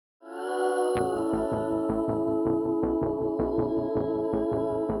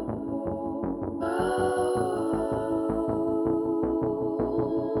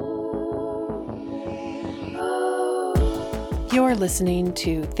You're listening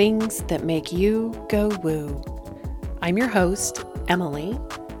to Things That Make You Go Woo. I'm your host, Emily,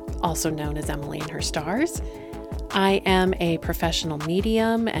 also known as Emily and Her Stars. I am a professional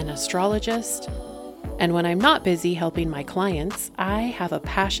medium and astrologist, and when I'm not busy helping my clients, I have a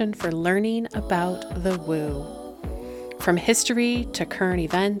passion for learning about the woo. From history to current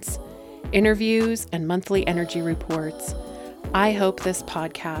events, interviews, and monthly energy reports, I hope this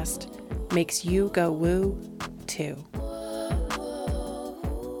podcast makes you go woo too.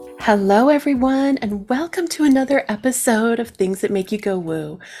 Hello, everyone, and welcome to another episode of Things That Make You Go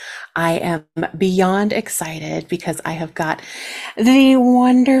Woo. I am beyond excited because I have got the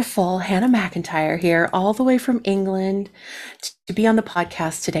wonderful Hannah McIntyre here all the way from England to be on the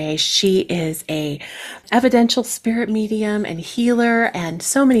podcast today. She is a evidential spirit medium and healer and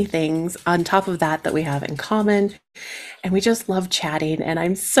so many things on top of that we have in common. And we just love chatting, and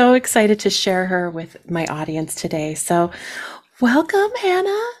I'm so excited to share her with my audience today. So welcome,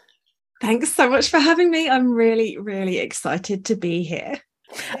 Hannah. Thanks so much for having me. I'm really, really excited to be here.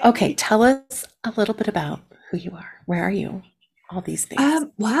 Okay, tell us a little bit about who you are. Where are you? All these things.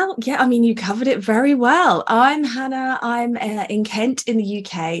 You covered it very well. I'm Hannah. I'm in Kent in the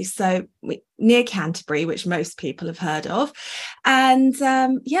UK, so near Canterbury, which most people have heard of. And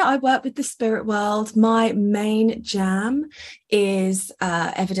I work with the spirit world. My main jam is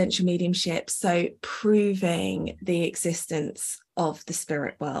evidential mediumship, so proving the existence of the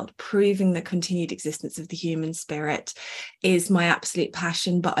spirit world, proving the continued existence of the human spirit is my absolute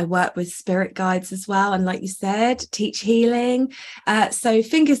passion. But I work with spirit guides as well, and like you said, teach healing. So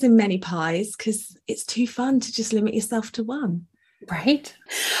fingers in many pies, because it's too fun to just limit yourself to one. Right?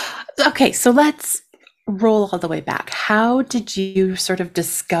 Okay, so let's roll all the way back. How did you sort of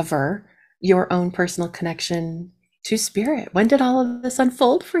discover your own personal connection to spirit? When did all of this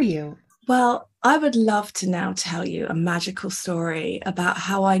unfold for you? Well, I would love to now tell you a magical story about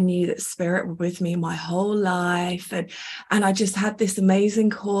how I knew that spirit were with me my whole life. And I just had this amazing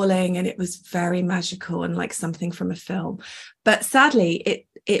calling, and it was very magical and like something from a film. But sadly,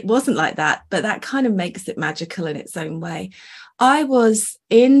 it wasn't like that, but that kind of makes it magical in its own way. I was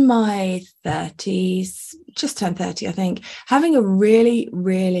in my 30s, just turned 30, I think, having a really,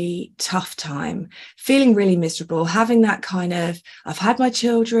 really tough time, feeling really miserable, having that kind of, I've had my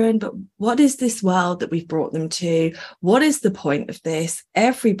children, but what is this world that we've brought them to? What is the point of this?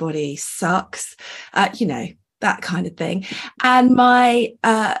 Everybody sucks, that kind of thing. And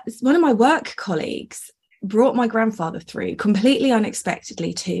one of my work colleagues brought my grandfather through completely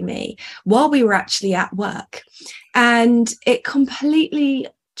unexpectedly to me while we were actually at work. And it completely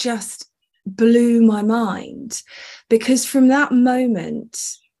just blew my mind, because from that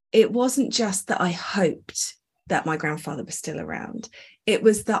moment, it wasn't just that I hoped that my grandfather was still around. It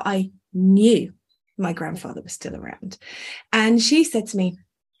was that I knew my grandfather was still around. And she said to me,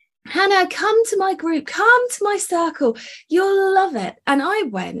 Hannah, come to my group, come to my circle, you'll love it. And I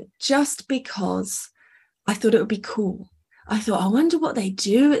went just because I thought it would be cool. I thought, I wonder what they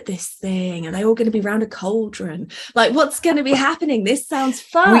do at this thing. Are they all going to be around a cauldron? Like, what's going to be happening? This sounds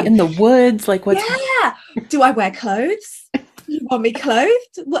fun. Are we in the woods? Like, what's Yeah. Do I wear clothes? You want me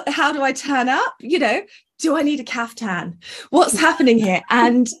clothed? How do I turn up? Do I need a caftan? What's happening here?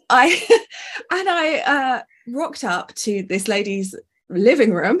 And I rocked up to this lady's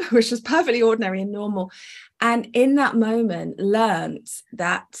living room, which was perfectly ordinary and normal. And in that moment, learned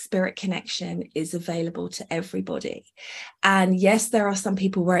that spirit connection is available to everybody. And yes, there are some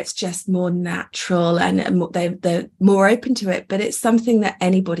people where it's just more natural and they're more open to it, but it's something that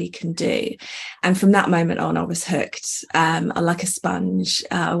anybody can do. And from that moment on, I was hooked. Like a sponge.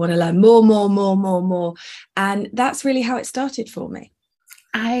 I want to learn more. And that's really how it started for me.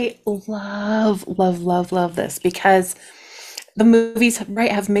 I love this, because the movies, right,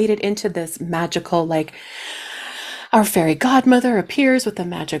 have made it into this magical, like, our fairy godmother appears with a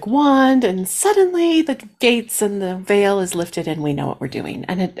magic wand and suddenly the gates and the veil is lifted and we know what we're doing.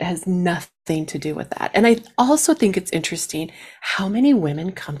 And it has nothing to do with that. And I also think it's interesting how many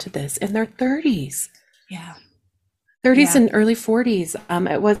women come to this in their 30s. Yeah. 30s and early 40s.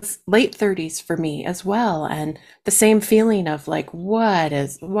 It was late 30s for me as well. And the same feeling of like,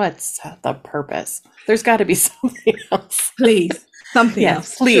 what's the purpose? There's got to be something else. Please, something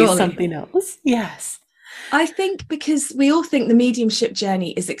else. Please, surely. something else. Yes. I think because we all think the mediumship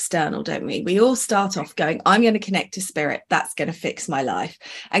journey is external, don't we? We all start off going, I'm going to connect to spirit. That's going to fix my life.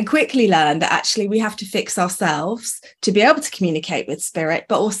 And quickly learn that actually we have to fix ourselves to be able to communicate with spirit,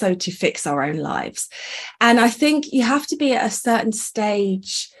 but also to fix our own lives. And I think you have to be at a certain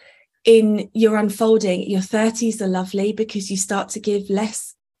stage in your unfolding. Your 30s are lovely because you start to give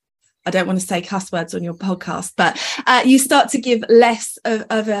less I don't want to say cuss words on your podcast, but you start to give less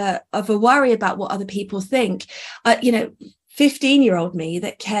of a worry about what other people think. 15-year-old me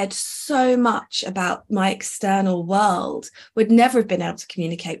that cared so much about my external world would never have been able to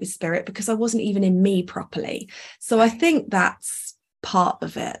communicate with spirit because I wasn't even in me properly. So I think that's part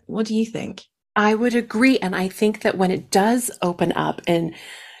of it. What do you think? I would agree. And I think that when it does open up in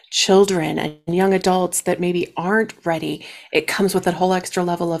children and young adults that maybe aren't ready, it comes with a whole extra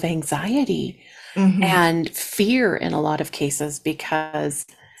level of anxiety and fear in a lot of cases because,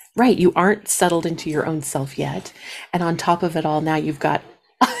 right, you aren't settled into your own self yet. And on top of it all, now you've got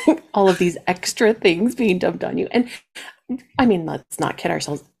all of these extra things being dumped on you. And I mean, let's not kid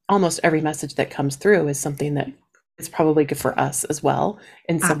ourselves. Almost every message that comes through is something that is probably good for us as well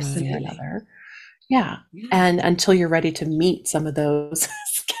in some way or another. Yeah. And until you're ready to meet some of those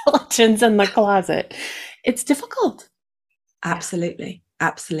skeletons in the closet, it's difficult. Absolutely.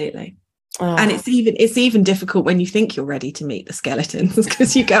 Absolutely. Oh. And it's even difficult when you think you're ready to meet the skeletons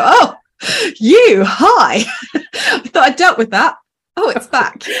because you go, oh, you, hi. I thought I dealt with that. Oh, it's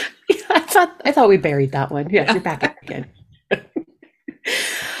back. I thought we buried that one. Yes, you're back again.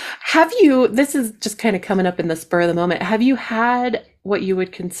 Have you, this is just kind of coming up in the spur of the moment, have you had what you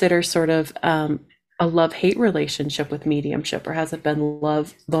would consider sort of a love-hate relationship with mediumship, or has it been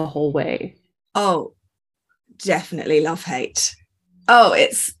love the whole way? Oh, definitely love-hate. Oh,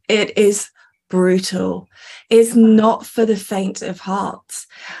 it is brutal. It's not for the faint of heart.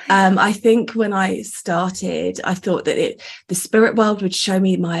 I think when I started, I thought that the spirit world would show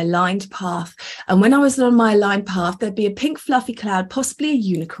me my aligned path. And when I was on my aligned path, there'd be a pink fluffy cloud, possibly a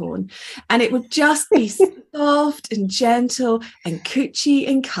unicorn, and it would just be soft and gentle and coochie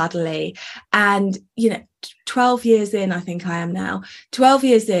and cuddly. And, 12 years in, I think I am now, 12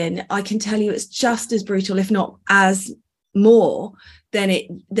 years in, I can tell you it's just as brutal, if not as more than it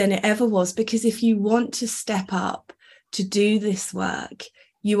ever was. Because if you want to step up to do this work,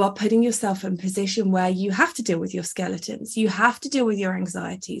 you are putting yourself in a position where you have to deal with your skeletons, you have to deal with your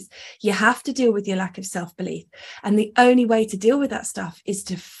anxieties, you have to deal with your lack of self-belief, and the only way to deal with that stuff is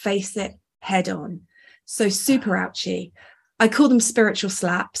to face it head on. So super ouchy. I call them spiritual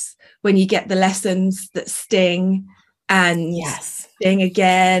slaps, when you get the lessons that sting and sting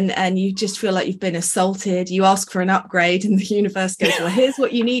again, and you just feel like you've been assaulted. You ask for an upgrade and the universe goes, well, here's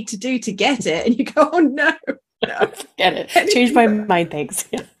what you need to do to get it. And you go, oh no. Get it. Change my mind, thanks.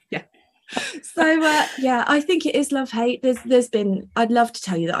 Yeah. So I think it is love-hate. There's been, I'd love to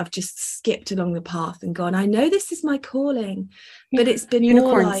tell you that I've just skipped along the path and gone, I know this is my calling, but it's been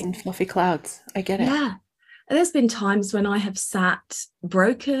unicorns more like, and fluffy clouds. I get it. Yeah. And there's been times when I have sat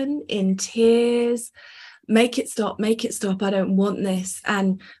broken in tears, make it stop, I don't want this.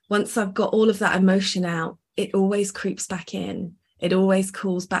 And once I've got all of that emotion out, it always creeps back in. It always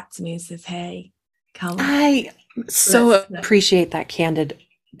calls back to me and says, hey, come on. I so appreciate that candid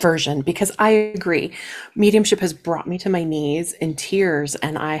version, because I agree. Mediumship has brought me to my knees in tears,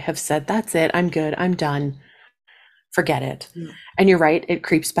 and I have said, that's it. I'm good. I'm done. Forget it. Yeah. And you're right. It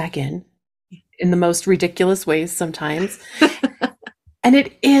creeps back in the most ridiculous ways sometimes. And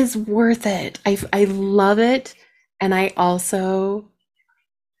it is worth it. I love it. And I also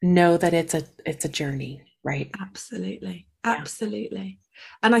know that it's a journey, right? Absolutely. Absolutely.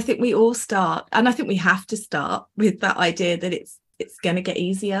 And I think we all start, and I think we have to start with that idea that it's going to get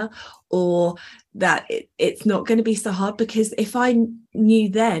easier, or that it's not going to be so hard. Because if I knew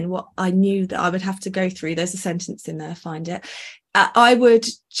then what I knew that I would have to go through, there's a sentence in there, find it,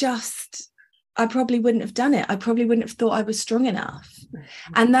 I probably wouldn't have done it. I probably wouldn't have thought I was strong enough.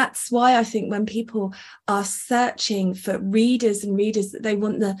 Mm-hmm. And that's why I think when people are searching for readers that they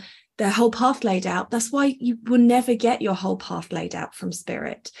want their whole path laid out, that's why you will never get your whole path laid out from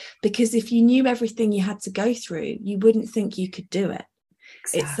spirit. Because if you knew everything you had to go through, you wouldn't think you could do it.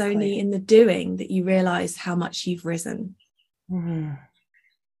 Exactly. It's only in the doing that you realize how much you've risen. Mm-hmm.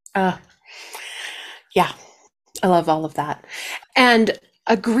 Yeah, I love all of that. And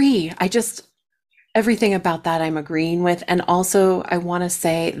agree. Everything about that I'm agreeing with. And also I want to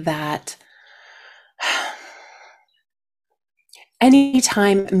say that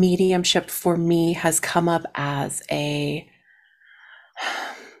anytime mediumship for me has come up as like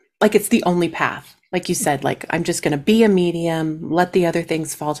it's the only path, like you said, like I'm just going to be a medium, let the other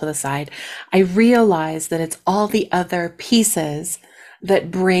things fall to the side. I realize that it's all the other pieces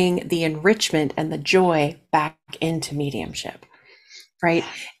that bring the enrichment and the joy back into mediumship. Right?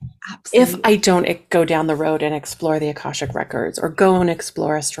 Absolutely. If I don't go down the road and explore the Akashic records, or go and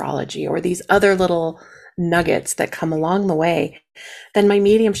explore astrology, or these other little nuggets that come along the way, then my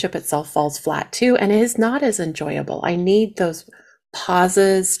mediumship itself falls flat too, and is not as enjoyable. I need those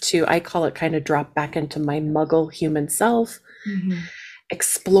pauses to, I call it, kind of drop back into my muggle human self, Mhm.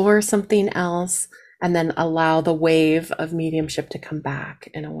 explore something else, and then allow the wave of mediumship to come back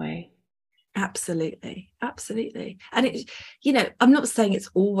in a way. Absolutely, absolutely. And it, I'm not saying it's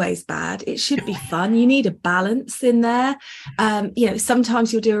always bad. It should be fun. You need a balance in there.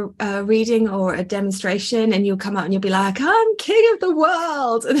 Sometimes you'll do a reading or a demonstration and you'll come out and you'll be like, I'm king of the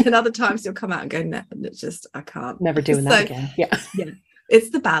world. And then other times you'll come out and go, no, it's just, I can't. Never doing that again. Yeah. Yeah, it's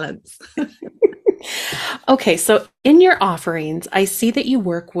the balance. Okay, so in your offerings, I see that you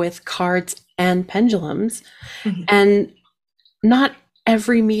work with cards and pendulums, Mhm. and not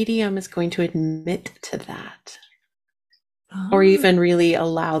every medium is going to admit to that or Oh, even really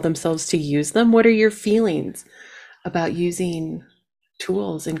allow themselves to use them. What are your feelings about using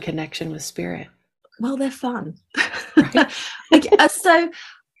tools in connection with spirit? well, they're fun. Right? So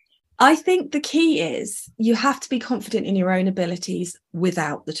I think the key is you have to be confident in your own abilities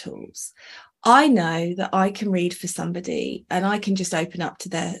without the tools. I know that I can read for somebody and I can just open up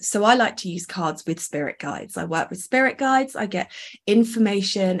to so I like to use cards with spirit guides. I work with spirit guides. I get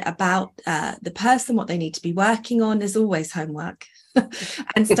information about the person, what they need to be working on. There's always homework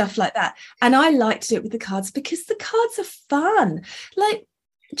and stuff like that. And I like to do it with the cards because the cards are fun. Like,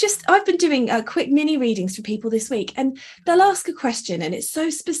 I've been doing quick mini readings for people this week, and they'll ask a question and it's so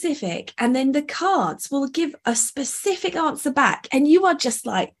specific, and then the cards will give a specific answer back, and you are just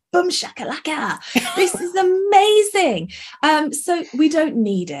like, boom shakalaka, this is amazing. So we don't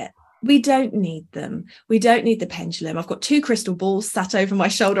need it. We don't need them. We don't need the pendulum. I've got 2 crystal balls sat over my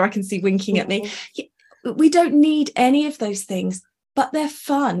shoulder. I can see winking at me. We don't need any of those things, but they're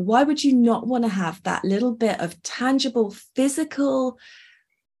fun. Why would you not want to have that little bit of tangible physical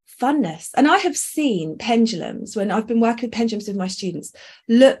funness? And I have seen pendulums, when I've been working with pendulums with my students,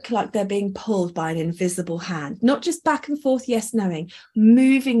 look like they're being pulled by an invisible hand, not just back and forth, yes, knowing,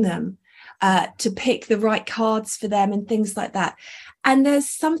 moving them to pick the right cards for them and things like that. And there's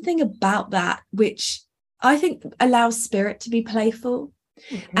something about that which I think allows spirit to be playful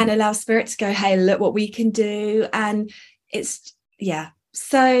and allows spirit to go, hey, look what we can do. And it's, yeah.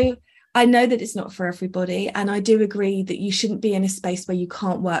 So I know that it's not for everybody, and I do agree that you shouldn't be in a space where you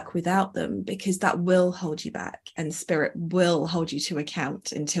can't work without them, because that will hold you back and spirit will hold you to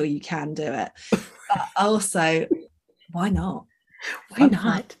account until you can do it. But also, why not? Why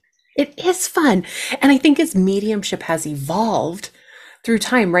not? It is fun. And I think as mediumship has evolved through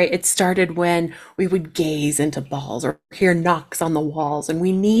time, right? It started when we would gaze into balls or hear knocks on the walls, and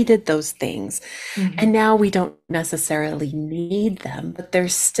we needed those things. Mm-hmm. And now we don't necessarily need them, but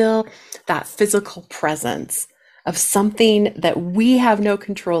there's still that physical presence of something that we have no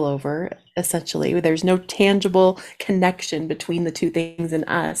control over, essentially. There's no tangible connection between the two things in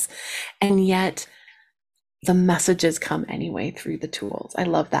us. And yet the messages come anyway through the tools. I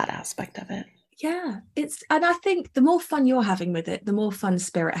love that aspect of it. Yeah, and I think the more fun you're having with it, the more fun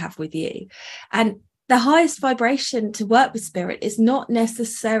spirit have with you. And the highest vibration to work with spirit is not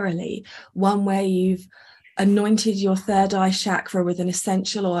necessarily one where you've anointed your third eye chakra with an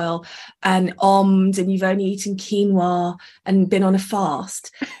essential oil and ommed, and you've only eaten quinoa and been on a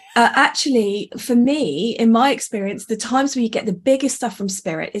fast. Actually, for me, in my experience, the times where you get the biggest stuff from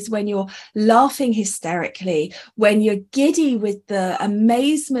spirit is when you're laughing hysterically, when you're giddy with the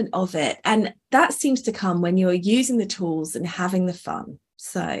amazement of it. And that seems to come when you're using the tools and having the fun.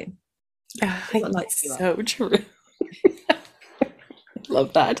 So so true.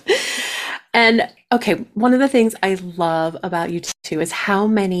 Love that. And okay, one of the things I love about you too is how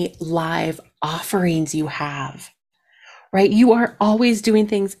many live offerings you have, right? You are always doing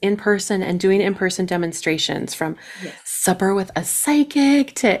things in person and doing in-person demonstrations, from supper with a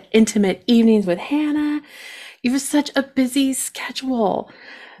psychic to intimate evenings with Hannah. You have such a busy schedule.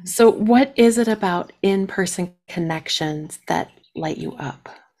 So what is it about in-person connections that light you up?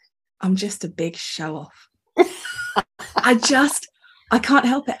 I'm just a big show off. I can't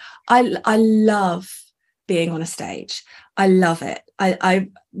help it. I love being on a stage. I love it. I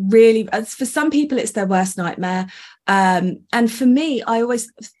really, for some people, it's their worst nightmare. And for me, I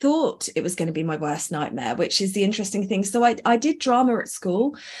always thought it was going to be my worst nightmare, which is the interesting thing. So I did drama at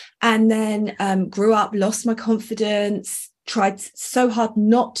school, and then grew up, lost my confidence, tried so hard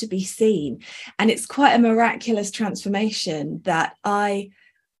not to be seen. And it's quite a miraculous transformation that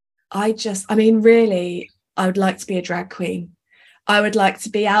really, I would like to be a drag queen. I would like to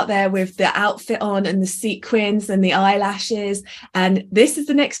be out there with the outfit on and the sequins and the eyelashes. And this is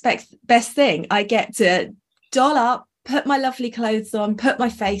the next best thing. I get to doll up, put my lovely clothes on, put my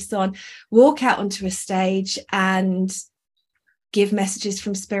face on, walk out onto a stage, and give messages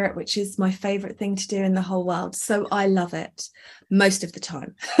from spirit, which is my favorite thing to do in the whole world. So I love it most of the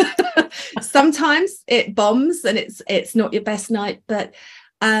time. Sometimes it bombs and it's not your best night, but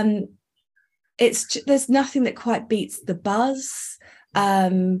there's nothing that quite beats the buzz,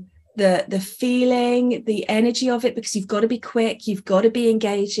 the feeling, the energy of it, because you've got to be quick, you've got to be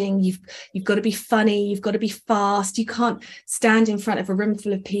engaging, you've got to be funny, you've got to be fast. You can't stand in front of a room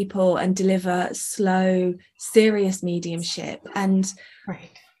full of people and deliver slow, serious mediumship. And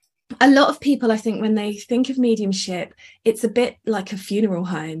Right. a lot of people, I think, when they think of mediumship, it's a bit like a funeral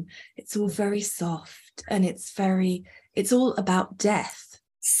home. It's all very soft and it's all about death.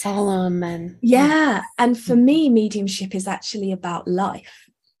 Solemn and Yeah. And for me, mediumship is actually about life.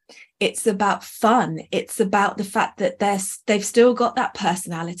 It's about fun. It's about the fact that they've still got that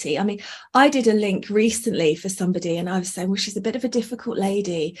personality. I mean, I did a link recently for somebody and I was saying, well, she's a bit of a difficult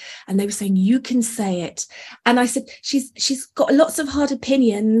lady. And they were saying, you can say it. And I said, she's got lots of hard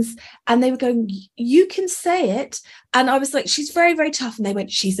opinions. And they were going, you can say it. And I was like, she's very, very tough. And they went,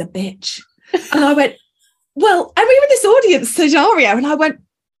 she's a bitch. And I went, well, and we were in this audience scenario. And I went,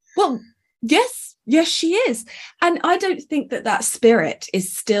 well, yes, she is. And I don't think that spirit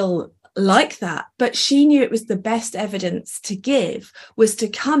is still like that, but she knew it was the best evidence to give was to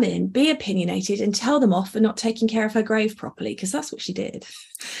come in, be opinionated and tell them off for not taking care of her grave properly, because that's what she did.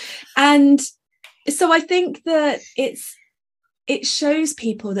 And so I think that it shows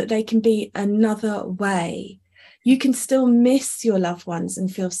people that they can be another way. You can still miss your loved ones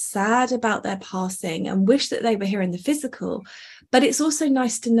and feel sad about their passing and wish that they were here in the physical. But it's also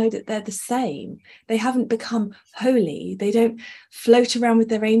nice to know that they're the same. They haven't become holy. They don't float around with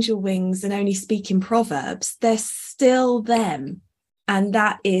their angel wings and only speak in proverbs. They're still them. And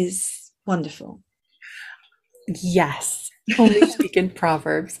that is wonderful. yes, only speak in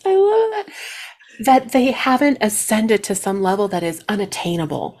proverbs. I love that. That they haven't ascended to some level that is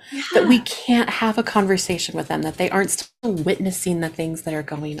unattainable, that we can't have a conversation with them, that they aren't still witnessing the things that are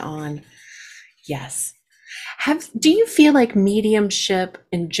going on. Yes. Do you feel like mediumship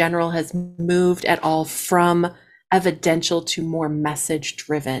in general has moved at all from evidential to more message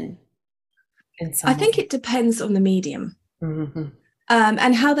driven? I think it depends on the medium. Mm-hmm.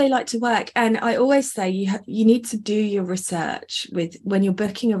 And how they like to work. And I always say you need to do your research when you're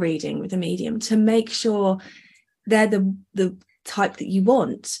booking a reading with a medium to make sure they're the type that you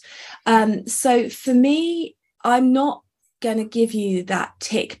want. So for me, I'm not going to give you that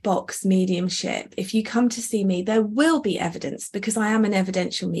tick box mediumship. If you come to see me, there will be evidence because I am an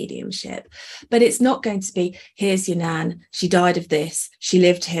evidential mediumship, but it's not going to be, here's your nan, she died of this, she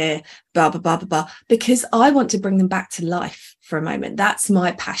lived here, blah, blah, blah, blah, blah, because I want to bring them back to life for a moment. That's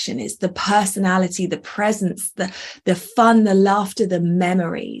my passion, is the personality, the presence, the fun, the laughter, the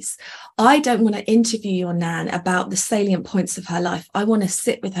memories. I don't want to interview your nan about the salient points of her life. I want to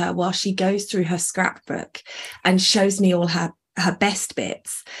sit with her while she goes through her scrapbook and shows me all her best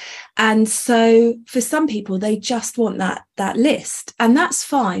bits. And so for some people, they just want that list, and that's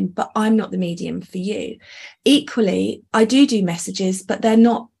fine, but I'm not the medium for you. Equally, I do messages, but they're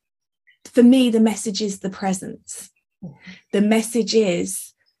not, for me, the message is the presence. The message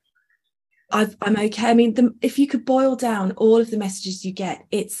is I'm okay. I mean, if you could boil down all of the messages you get,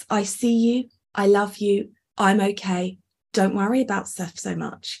 it's I see you, I love you, I'm okay, don't worry about stuff so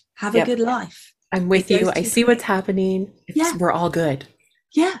much, have a good life, I'm with you, I see what's happening, we're all good.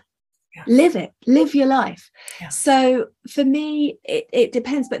 Yeah. Live your life. So for me, it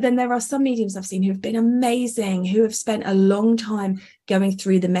depends, but then there are some mediums I've seen who have been amazing, who have spent a long time going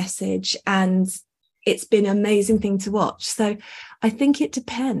through the message, and it's been an amazing thing to watch. So I think it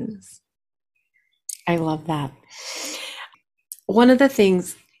depends. I love that. One of the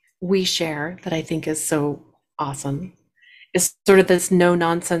things we share that I think is so awesome is sort of this no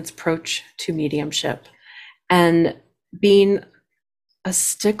nonsense approach to mediumship, and being a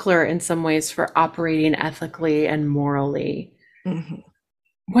stickler in some ways for operating ethically and morally. Mm-hmm.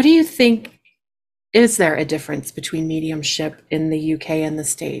 What do you think? Is there a difference between mediumship in the UK and the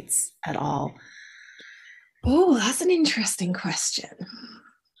States at all? Oh, that's an interesting question.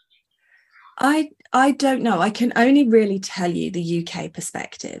 I don't know. I can only really tell you the UK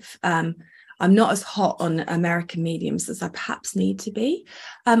perspective. I'm not as hot on American mediums as I perhaps need to be.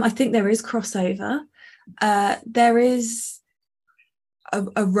 I think there is crossover. There is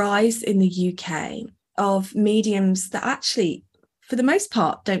a rise in the UK of mediums that actually, for the most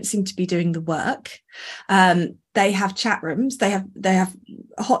part, don't seem to be doing the work. They have chat rooms, they have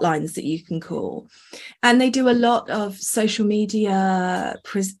hotlines that you can call, and they do a lot of social media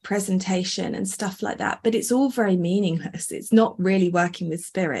presentation and stuff like that, but it's all very meaningless. It's not really working with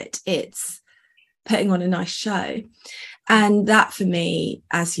spirit. It's putting on a nice show. And that for me,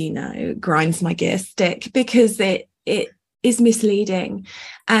 as you know, grinds my gear stick, because it is misleading.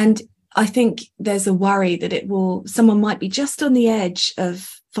 And I think there's a worry that someone might be just on the edge of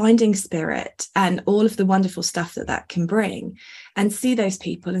finding spirit and all of the wonderful stuff that can bring, and see those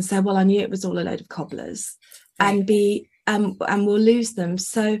people and say, well, I knew it was all a load of cobblers, right. And we'll lose them.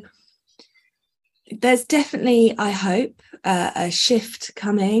 So there's definitely, I hope, a shift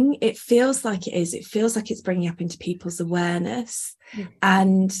coming. It feels like it is. It feels like it's bringing up into people's awareness.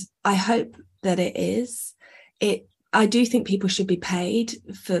 And I hope that it is. I do think people should be paid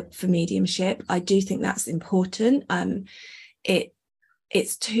for mediumship. I do think that's important.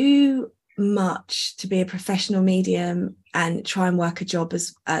 It's too much to be a professional medium and try and work a job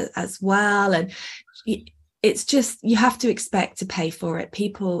as well. And it's just, you have to expect to pay for it.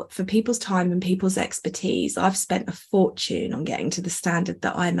 For people's time and people's expertise. I've spent a fortune on getting to the standard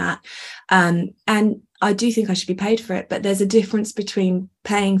that I'm at. And I do think I should be paid for it, but there's a difference between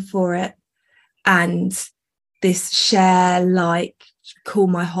paying for it and this call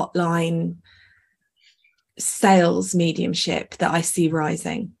my hotline sales mediumship that I see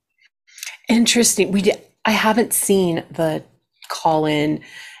rising. Interesting. I haven't seen the call in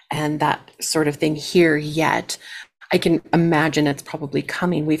and that sort of thing here yet. I can imagine it's probably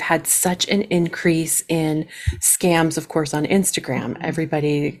coming. We've had such an increase in scams, of course, on Instagram,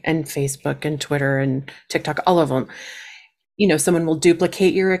 everybody, and Facebook and Twitter and TikTok, all of them. Someone will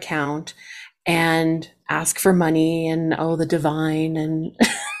duplicate your account and ask for money and, the divine, and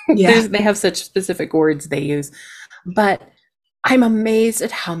they have such specific words they use. But I'm amazed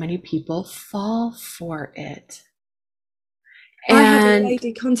at how many people fall for it. And I had a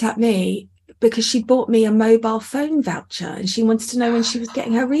lady contact me because she bought me a mobile phone voucher and she wanted to know when she was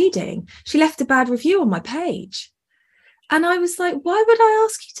getting her reading. She left a bad review on my page. And I was like, why would I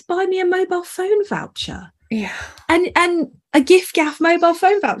ask you to buy me a mobile phone voucher? Yeah. And a gift gaff mobile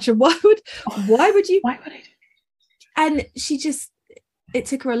phone voucher. Why would you? Why would I do? And it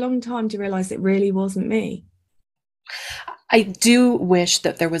took her a long time to realize it really wasn't me. I do wish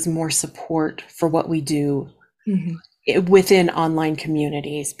that there was more support for what we do within online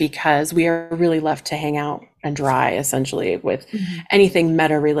communities, because we are really left to hang out and dry, essentially, with anything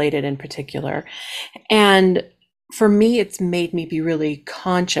meta related in particular. And for me, it's made me be really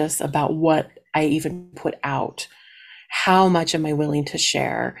conscious about what I even put out. How much am I willing to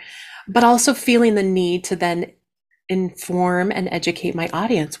share? But also feeling the need to then inform and educate my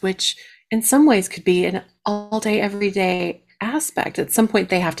audience, which in some ways could be an all day, everyday aspect. At some point,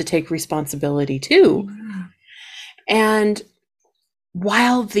 they have to take responsibility too. And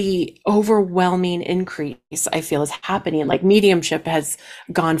while the overwhelming increase, I feel, is happening, like mediumship has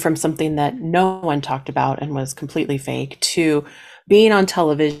gone from something that no one talked about and was completely fake to being on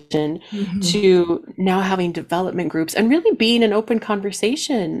television, to now having development groups and really being an open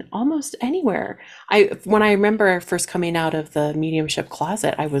conversation almost anywhere. When I remember first coming out of the mediumship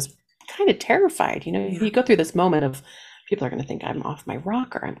closet, I was kind of terrified. You go through this moment of, people are going to think I'm off my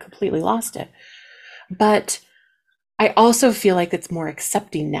rocker, I'm completely lost it. But I also feel like it's more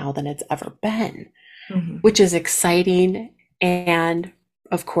accepting now than it's ever been, which is exciting, and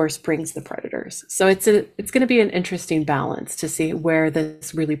of course brings the predators. So it's going to be an interesting balance to see where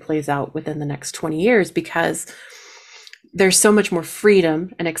this really plays out within the next 20 years, because there's so much more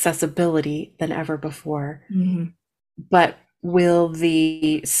freedom and accessibility than ever before. But will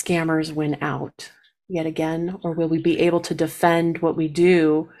the scammers win out yet again, or will we be able to defend what we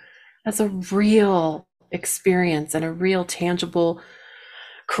do as a real experience and a real tangible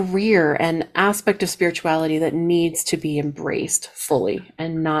career and aspect of spirituality that needs to be embraced fully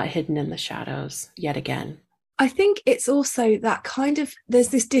and not hidden in the shadows yet again? I think it's also that kind of, there's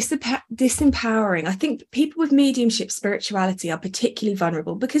this disempowering. I think people with mediumship spirituality are particularly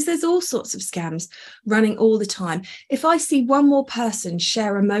vulnerable because there's all sorts of scams running all the time. If I see one more person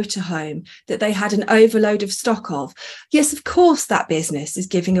share a motorhome that they had an overload of stock of, yes, of course that business is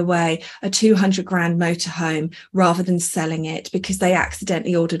giving away a 200 grand motorhome rather than selling it because they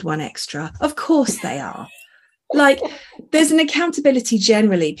accidentally ordered one extra. Of course they are. Like, there's an accountability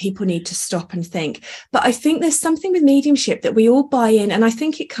generally people need to stop and think. But I think there's something with mediumship that we all buy in. And I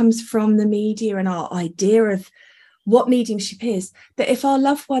think it comes from the media and our idea of what mediumship is, that if our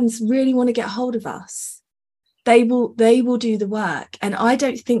loved ones really want to get hold of us, they will do the work. And I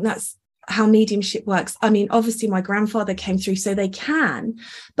don't think that's how mediumship works. I mean, obviously my grandfather came through, so they can,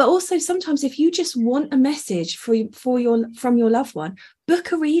 but also sometimes if you just want a message from your loved one,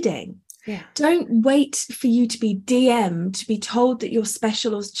 book a reading. Yeah. Don't wait for you to be DM'd, to be told that you're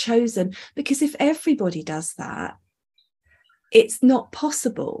special or chosen, because if everybody does that, it's not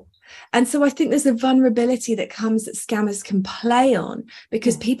possible. And so I think there's a vulnerability that comes that scammers can play on,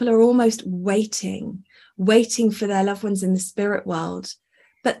 because people are almost waiting for their loved ones in the spirit world.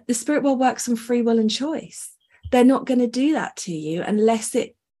 But the spirit world works on free will and choice. They're not going to do that to you unless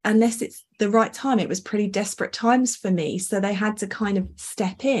it's the right time. It was pretty desperate times for me, so they had to kind of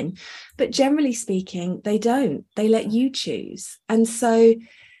step in. But generally speaking, they don't. They let you choose. And so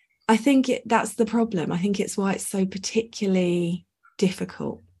I think that's the problem. I think it's why it's so particularly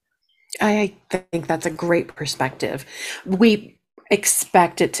difficult. I think that's a great perspective. We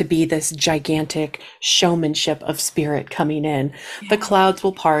expect it to be this gigantic showmanship of spirit coming in. The clouds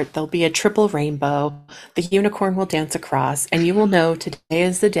will part, there'll be a triple rainbow, the unicorn will dance across, and you will know today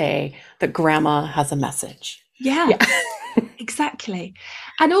is the day that grandma has a message. Yeah. Exactly.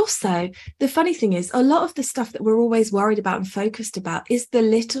 And also, the funny thing is, a lot of the stuff that we're always worried about and focused about is the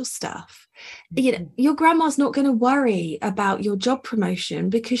little stuff. You know, your grandma's not going to worry about your job promotion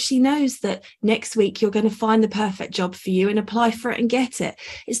because she knows that next week you're going to find the perfect job for you and apply for it and get it.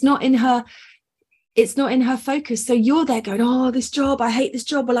 It's not in her focus. So you're there going, oh, this job, I hate this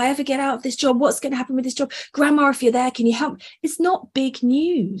job. Will I ever get out of this job? What's going to happen with this job? Grandma, if you're there, can you help? It's not big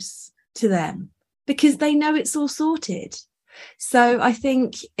news to them because they know it's all sorted. So I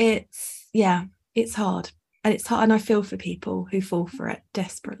think it's hard. And it's hard. And I feel for people who fall for it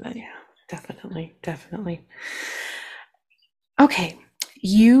desperately. Yeah, definitely. Okay.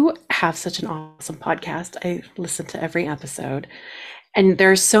 You have such an awesome podcast. I listen to every episode. And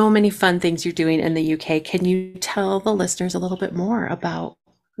there are so many fun things you're doing in the UK. Can you tell the listeners a little bit more about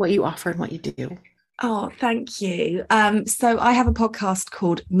what you offer and what you do? Oh, thank you. So I have a podcast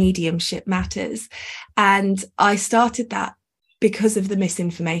called Mediumship Matters, and I started that because of the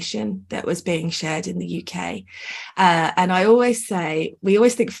misinformation that was being shared in the UK. And I always say, we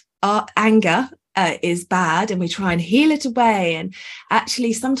always think our anger is bad and we try and heal it away. And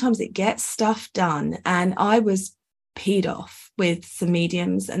actually, sometimes it gets stuff done. And I was peed off with some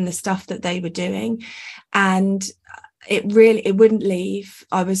mediums and the stuff that they were doing. And it wouldn't leave.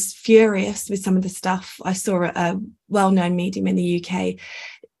 I was furious with some of the stuff. I saw a well-known medium in the UK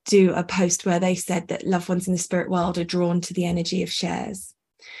do a post where they said that loved ones in the spirit world are drawn to the energy of shares.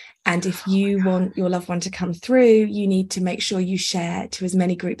 And if you want your loved one to come through, you need to make sure you share to as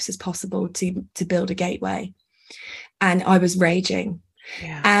many groups as possible to build a gateway. And I was raging.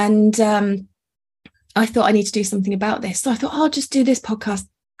 Yeah. And I thought I need to do something about this. So I thought, I'll just do this podcast.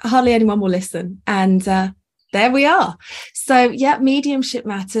 Hardly anyone will listen. And there we are. So yeah, Mediumship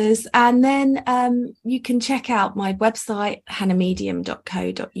Matters. And then you can check out my website,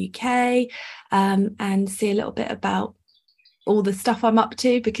 hannahmedium.co.uk, and see a little bit about all the stuff I'm up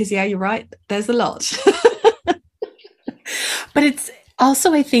to, because yeah, you're right, there's a lot. But it's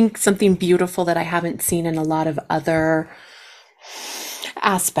also, I think, something beautiful that I haven't seen in a lot of other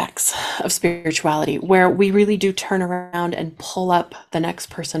aspects of spirituality, where we really do turn around and pull up the next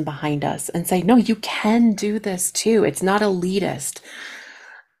person behind us and say, no, you can do this too. It's not elitist.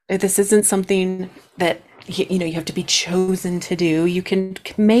 This isn't something that you have to be chosen to do. You can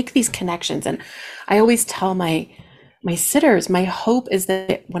make these connections. And I always tell my sitters, my hope is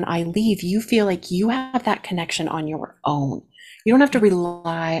that when I leave, you feel like you have that connection on your own. You don't have to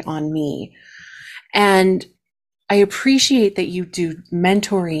rely on me. And I appreciate that you do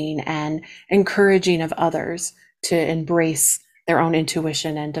mentoring and encouraging of others to embrace their own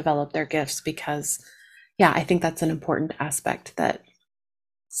intuition and develop their gifts, because, yeah, I think that's an important aspect that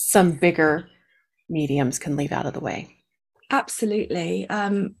some bigger mediums can leave out of the way. Absolutely.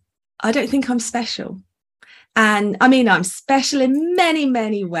 I don't think I'm special. And I mean, I'm special in many,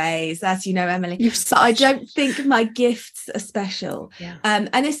 many ways, as you know, Emily, but I don't think my gifts are special. Yeah.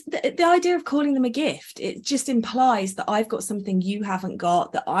 And it's the idea of calling them a gift. It just implies that I've got something you haven't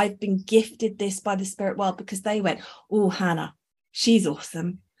got, that I've been gifted this by the spirit world because they went, oh, Hannah, she's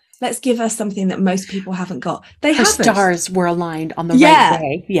awesome. Let's give her something that most people haven't got. Her stars were aligned on the right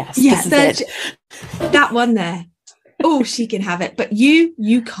way. Yes, this is it. That one there. Oh, she can have it, but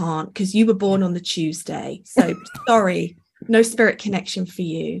you can't, because you were born on the Tuesday. So sorry, no spirit connection for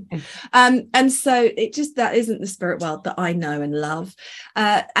you. And so that isn't the spirit world that I know and love.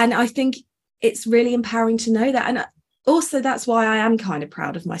 And I think it's really empowering to know that. And also that's why I am kind of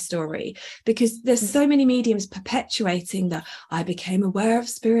proud of my story, because there's so many mediums perpetuating that I became aware of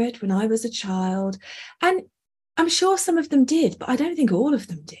spirit when I was a child. And I'm sure some of them did, but I don't think all of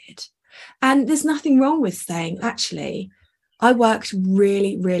them did. And there's nothing wrong with saying, actually, I worked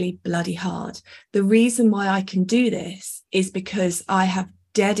really, really bloody hard. The reason why I can do this is because I have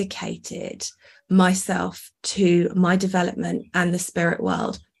dedicated myself to my development and the spirit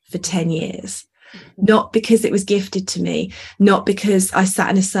world for 10 years. not because it was gifted to me, not because I sat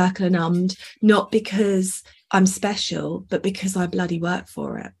in a circle and ummed, not because I'm special, but because I bloody work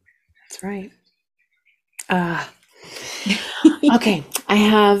for it. That's right. Okay, I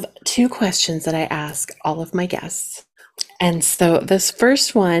have two questions that I ask all of my guests. And so this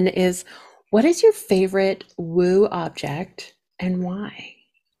first one is, what is your favorite woo object and why?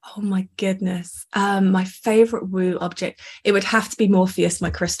 Oh my goodness. My favorite woo object, it would have to be Morpheus, my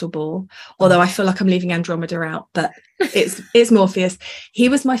crystal ball. Although I feel like I'm leaving Andromeda out, but it's Morpheus. He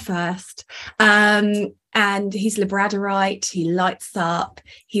was my first. And he's labradorite. He lights up.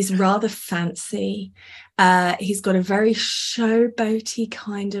 He's rather fancy. He's got a very showboaty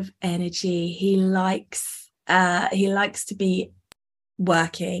kind of energy. He likes to be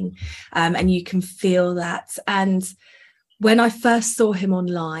working, and you can feel that. And when I first saw him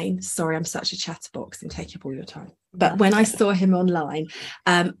online, sorry, I'm such a chatterbox and take up all your time. But when I saw him online,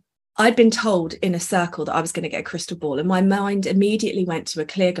 I'd been told in a circle that I was going to get a crystal ball, and my mind immediately went to a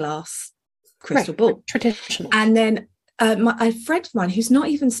clear glass crystal ball. Traditional. And then a friend of mine who's not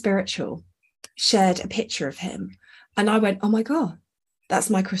even spiritual shared a picture of him. And I went, oh my God, that's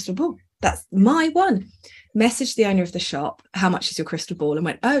my crystal ball. That's my one. Messaged the owner of the shop, how much is your crystal ball? And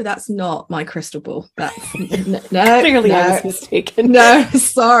went, oh, that's not my crystal ball. That's no, Clearly I was mistaken. No,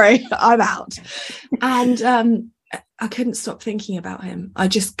 sorry, I'm out. And I couldn't stop thinking about him. I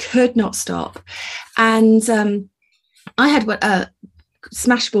just could not stop. And I had a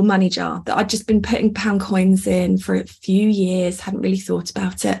smashable money jar that I'd just been putting pound coins in for a few years, hadn't really thought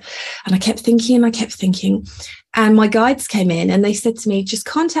about it. And I kept thinking. And my guides came in and they said to me, just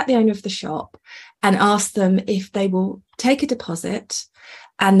contact the owner of the shop and ask them if they will take a deposit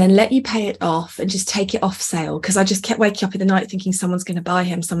and then let you pay it off and just take it off sale. Because I just kept waking up in the night thinking someone's going to buy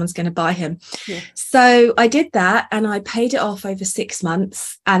him. Yeah. So I did that and I paid it off over 6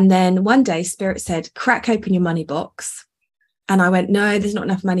 months. And then one day Spirit said, crack open your money box. And I went, no, there's not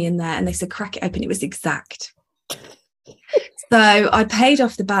enough money in there. And they said, crack it open. It was exact. So I paid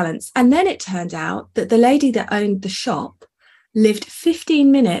off the balance. And then it turned out that the lady that owned the shop lived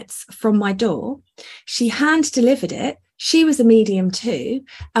 15 minutes from my door. She hand delivered it. She was a medium too.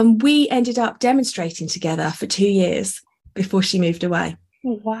 And we ended up demonstrating together for 2 years before she moved away.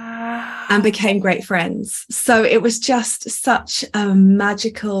 Wow. And became great friends. So it was just such a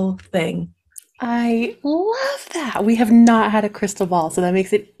magical thing. I love that. We have not had a crystal ball, so that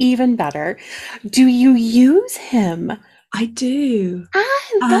makes it even better. Do you use him? I do.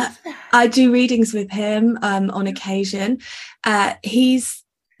 I love that. I do readings with him on occasion. He's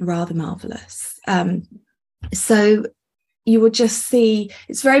rather marvelous. So you will just see,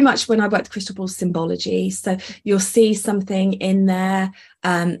 it's very much when I work with crystal ball symbology. So you'll see something in there,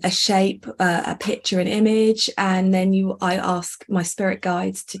 a shape, a picture, an image, and then I ask my spirit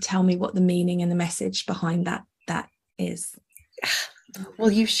guides to tell me what the meaning and the message behind that is.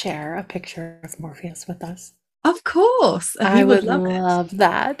 Will you share a picture of Morpheus with us? Of course. I would love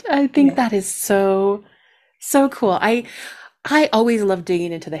that. I think that is so cool. I always love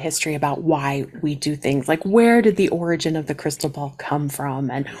digging into the history about why we do things. Like, where did the origin of the crystal ball come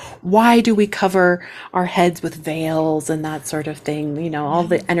from? And why do we cover our heads with veils and that sort of thing? You know, all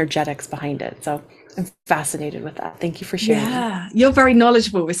the energetics behind it. So I'm fascinated with that. Thank you for sharing. Yeah, you're very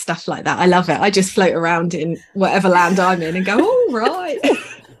knowledgeable with stuff like that. I love it. I just float around in whatever land I'm in and go, oh, right.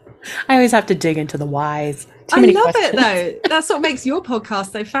 I always have to dig into the whys. I love it, though. That's what makes your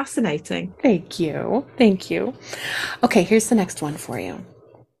podcast so fascinating. Thank you. Thank you. Okay, here's the next one for you.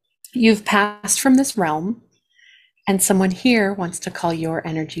 You've passed from this realm, and someone here wants to call your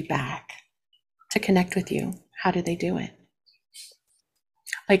energy back to connect with you. How do they do it?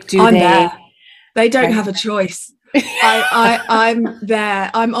 Like, I'm there. They don't have a choice. I'm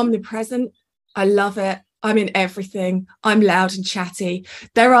there. I'm omnipresent. I love it. I'm in everything. I'm loud and chatty.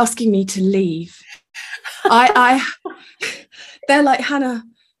 They're asking me to leave. They're like, Hannah,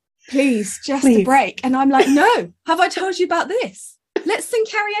 please, a break. And I'm like, no, have I told you about this? Let's sing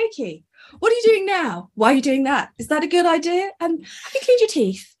karaoke. What are you doing now? Why are you doing that? Is that a good idea? And have you cleaned your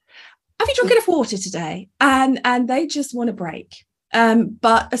teeth? Have you drunk enough water today? And they just want a break.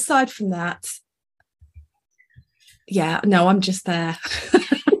 But aside from that, yeah, no, I'm just there.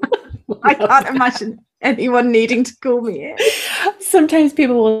 I can't imagine anyone needing to call me in. Sometimes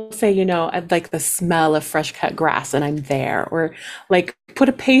people will say, you know, I'd like the smell of fresh cut grass and I'm there. Or like, put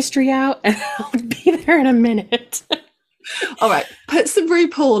a pastry out and I'll be there in a minute. All right, put some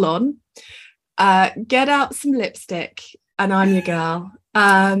RuPaul on, get out some lipstick and I'm your girl.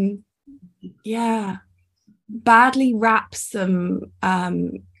 Yeah, badly wrap some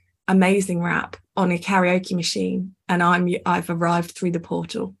amazing rap on a karaoke machine and I've arrived through the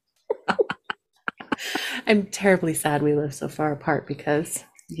portal. I'm terribly sad we live so far apart because,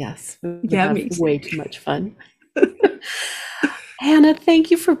 yes, we would Yeah, have me too. way too much fun. Hannah,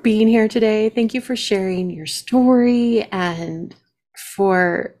 thank you for being here today. Thank you for sharing your story and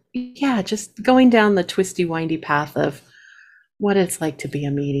for, yeah, just going down the twisty, windy path of what it's like to be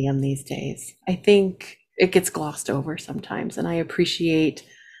a medium these days. I think it gets glossed over sometimes, and I appreciate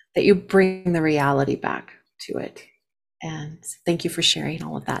that you bring the reality back to it. And thank you for sharing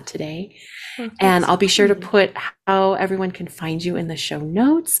all of that today. Well, And thanks I'll for be sure to having me. put how everyone can find you in the show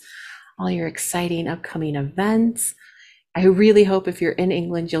notes, all your exciting upcoming events. I really hope if you're in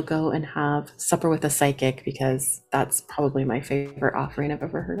England, you'll go and have supper with a psychic because that's probably my favorite offering I've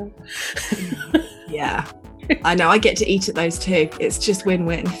ever heard of. Yeah, I know. I get to eat at those too. It's just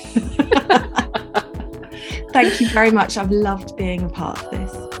win-win. Thank you very much. I've loved being a part of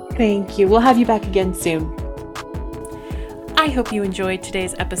this. Thank you. We'll have you back again soon. I hope you enjoyed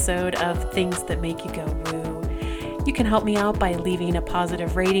today's episode of Things That Make You Go Woo. You can help me out by leaving a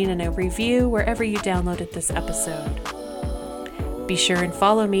positive rating and a review wherever you downloaded this episode. Be sure and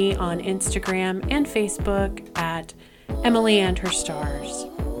follow me on Instagram and Facebook at Emily and Her Stars.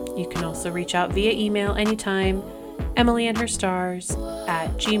 You can also reach out via email anytime,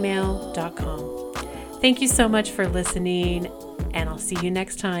 emilyandherstars@gmail.com. Thank you so much for listening, and I'll see you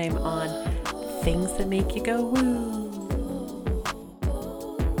next time on Things That Make You Go Woo.